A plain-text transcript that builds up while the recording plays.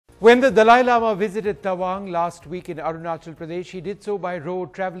When the Dalai Lama visited Tawang last week in Arunachal Pradesh, he did so by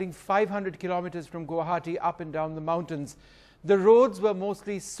road travelling 500 kilometers from Guwahati up and down the mountains. The roads were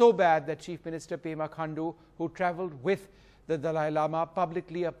mostly so bad that Chief Minister Pema Khandu, who travelled with the Dalai Lama,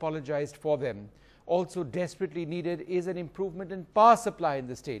 publicly apologized for them. Also desperately needed is an improvement in power supply in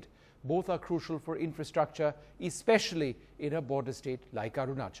the state. Both are crucial for infrastructure, especially in a border state like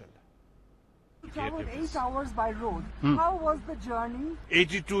Arunachal. You traveled 8 hours by road. How was the journey?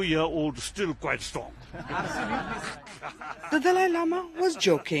 82-year-old, still quite strong. The Dalai Lama was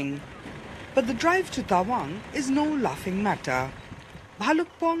joking. But the drive to Tawang is no laughing matter.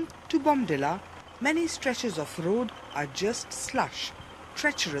 Bhalukpong to Bomdila, many stretches of road are just slush,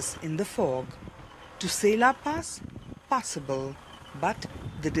 treacherous in the fog. To Sela Pass, passable, but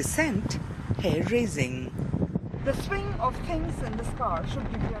the descent, hair-raising. The swing of things in this car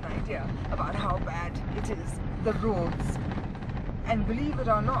should give you an idea about how bad it is, the roads. And believe it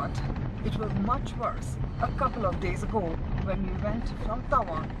or not, it was much worse a couple of days ago when we went from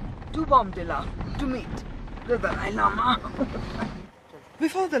Tawang to Bomdila to meet the Dalai Lama.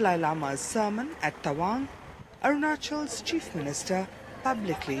 Before the Dalai Lama's sermon at Tawang, Arunachal's chief minister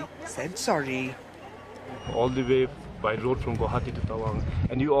publicly said sorry. All the way by road from Guwahati to Tawang,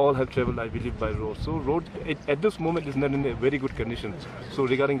 and you all have travelled, I believe, by road. So road at this moment is not in a very good condition. So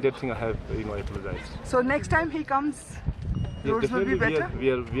regarding that thing, I have, apologized. So next time he comes, roads will be better?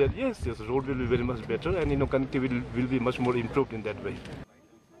 Yes, road will be very much better, and connectivity will be much more improved in that way.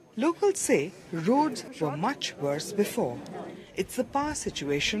 Locals say roads were much worse before. It's the power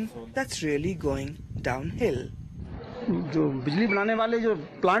situation that's really going downhill. जो बिजली बनाने वाले जो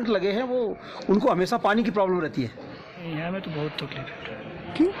plant लगे हैं वो उनको हमेशा पानी की प्रॉब्लम रहती है। यहाँ में तो बहुत तकलीफ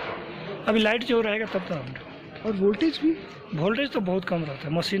है। क्यों? अभी लाइट जो रहेगा तब तो हम। और वोल्टेज भी? वोल्टेज तो बहुत कम रहता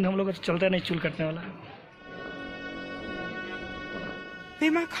है। मशीन हम लोग का चलता नहीं, चूल कटने वाला है।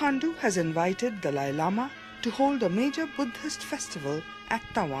 Pema Khandu has invited Dalai Lama to hold a major Buddhist festival at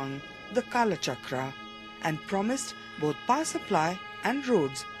Tawang, the Kala Chakra, and promised both power supply and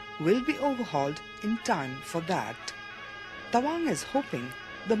roads will be overhauled in time for that. Tawang is hoping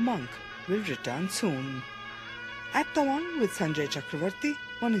the monk will return soon. At Tawang with Sanjay Chakravarti,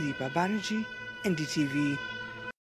 Manideepa Banerjee, NDTV.